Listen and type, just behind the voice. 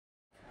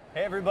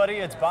Hey everybody,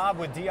 it's Bob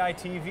with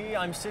DITV.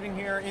 I'm sitting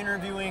here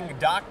interviewing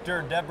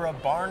Dr. Deborah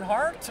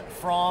Barnhart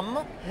from,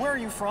 where are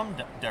you from,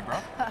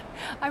 Deborah?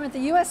 I'm at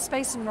the U.S.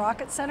 Space and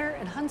Rocket Center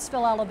in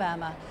Huntsville,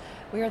 Alabama.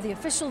 We are the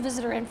official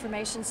visitor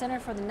information center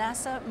for the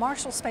NASA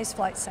Marshall Space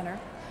Flight Center,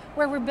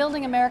 where we're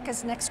building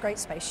America's next great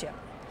spaceship.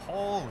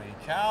 Holy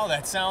cow,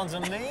 that sounds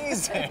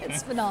amazing.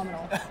 It's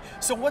phenomenal.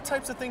 So what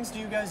types of things do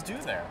you guys do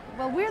there?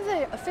 Well, we're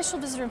the official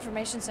visitor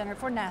information center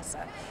for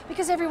NASA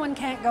because everyone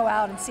can't go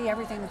out and see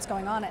everything that's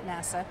going on at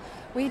NASA.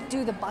 We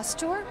do the bus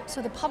tour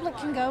so the public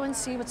can go and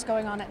see what's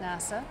going on at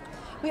NASA.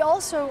 We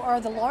also are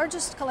the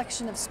largest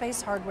collection of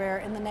space hardware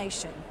in the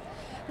nation.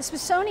 The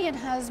Smithsonian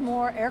has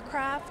more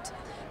aircraft,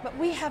 but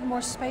we have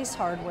more space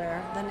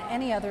hardware than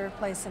any other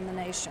place in the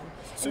nation.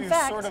 So in you're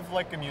fact, sort of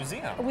like a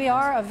museum. We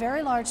are a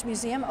very large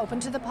museum, open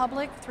to the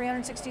public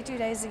 362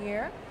 days a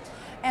year.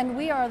 And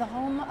we are the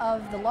home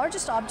of the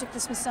largest object the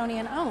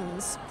Smithsonian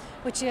owns,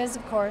 which is,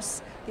 of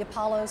course, the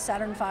Apollo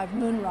Saturn V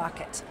moon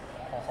rocket.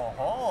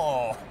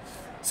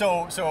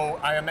 So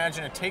I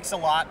imagine it takes a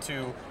lot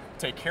to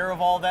take care of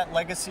all that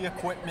legacy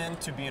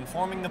equipment, to be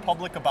informing the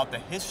public about the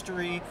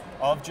history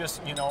of just,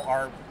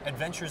 our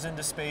adventures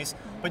into space.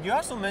 But you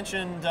also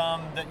mentioned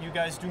that you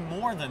guys do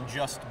more than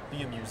just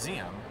be a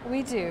museum.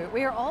 We do.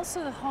 We are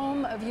also the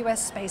home of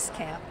U.S. Space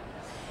Camp.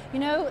 You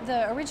know,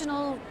 the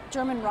original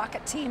German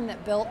rocket team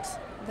that built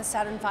the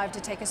Saturn V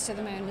to take us to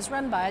the moon was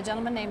run by a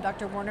gentleman named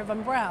Dr. Werner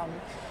von Braun.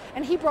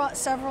 And he brought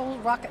several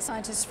rocket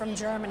scientists from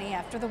Germany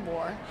after the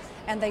war,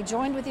 and they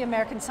joined with the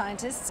American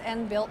scientists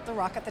and built the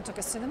rocket that took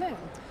us to the moon.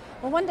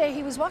 Well, one day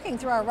he was walking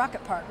through our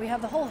rocket park. We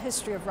have the whole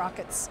history of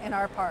rockets in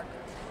our park.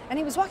 And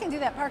he was walking through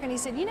that park and he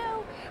said,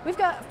 we've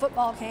got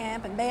football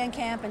camp and band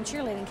camp and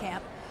cheerleading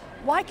camp.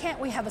 Why can't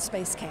we have a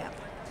space camp?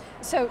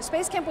 So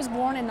Space Camp was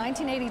born in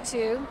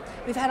 1982.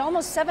 We've had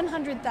almost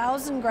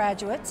 700,000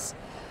 graduates.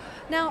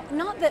 Now,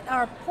 not that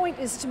our point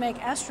is to make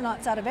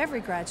astronauts out of every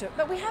graduate,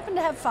 but we happen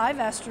to have 5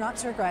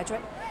 astronauts who are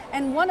graduate,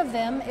 and one of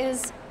them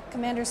is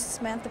Commander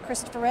Samantha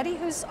Cristoforetti,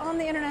 who's on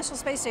the International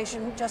Space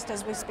Station just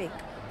as we speak.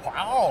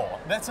 Wow,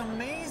 that's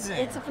amazing.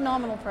 It's a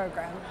phenomenal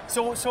program.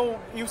 So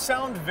you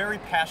sound very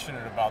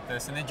passionate about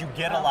this and that you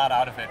get a lot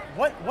out of it.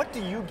 What do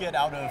you get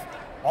out of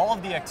all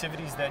of the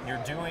activities that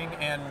you're doing,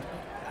 and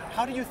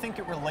how do you think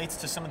it relates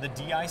to some of the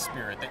DI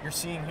spirit that you're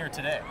seeing here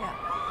today? Yeah.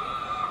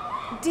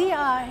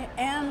 DI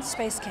and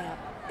Space Camp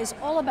is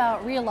all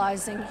about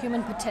realizing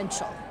human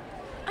potential.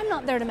 I'm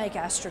not there to make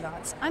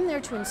astronauts. I'm there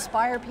to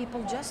inspire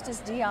people just as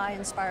DI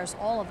inspires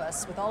all of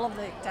us with all of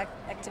the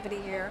activity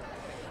here.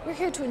 We're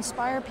here to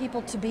inspire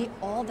people to be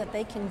all that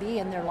they can be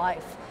in their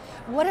life.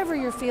 Whatever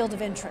your field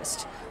of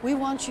interest, we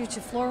want you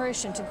to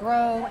flourish and to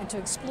grow and to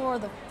explore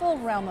the full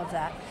realm of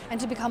that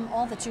and to become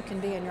all that you can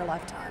be in your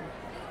lifetime.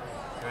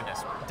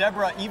 Goodness.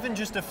 Deborah, even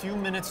just a few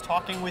minutes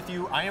talking with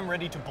you, I am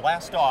ready to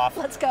blast off.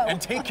 Let's go.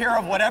 And take care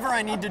of whatever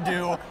I need to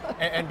do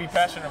and be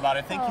passionate about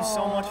it. Thank you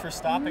so much for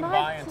stopping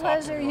by and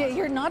talking to us.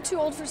 You're not too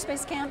old for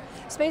Space Camp.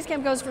 Space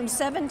Camp goes from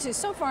 7 to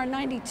so far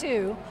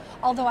 92,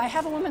 although I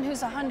have a woman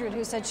who's 100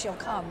 who said she'll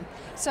come.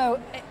 So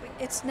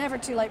it's never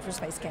too late for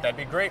Space Camp. That'd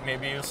be great.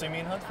 Maybe you'll see me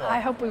in Huntsville. I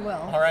hope we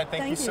will. All right,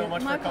 thank you so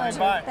much for coming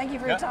by. Thank you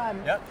for your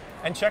time. Yep.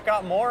 And check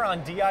out more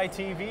on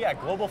DITV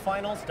at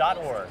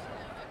globalfinals.org.